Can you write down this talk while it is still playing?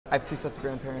I have two sets of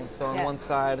grandparents. So on Yeah. one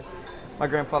side, my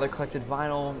grandfather collected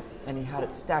vinyl, and he had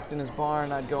it stacked in his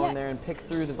barn. I'd go in there and pick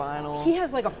through the vinyl. He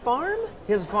has like a farm?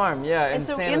 He has a farm, yeah, in And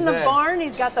so San in the Jose. barn,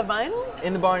 he's got the vinyl?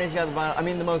 In the barn, he's got the vinyl. I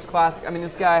mean, the most classic. I mean,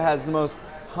 this guy has the most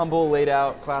humble, laid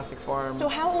out, classic farm. So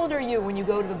how old are you when you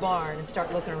go to the barn and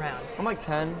start looking around? I'm like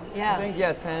 10. Yeah. I think,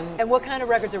 yeah, 10. And what kind of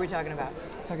records are we talking about?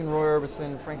 Talking Roy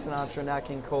Orbison, Frank Sinatra, Nat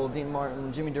King Cole, Dean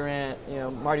Martin, Jimmy Durant, you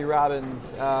know, Marty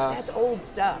Robbins. That's old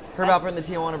stuff. Herb Alpert and the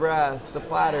Tijuana Brass, the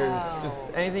Platters, Wow.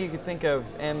 just anything you could think of.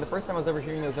 And the first time I was ever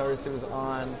hearing those artists, it was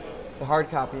on the hard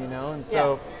copy, you know? And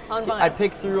so on vinyl. I'd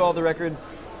pick through all the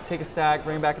records, take a stack,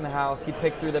 bring them back in the house. He'd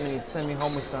pick through them and he'd send me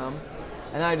home with some.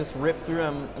 And then I'd just rip through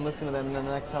them and listen to them. And then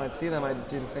the next time I'd see them, I'd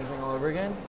do the same thing all over again.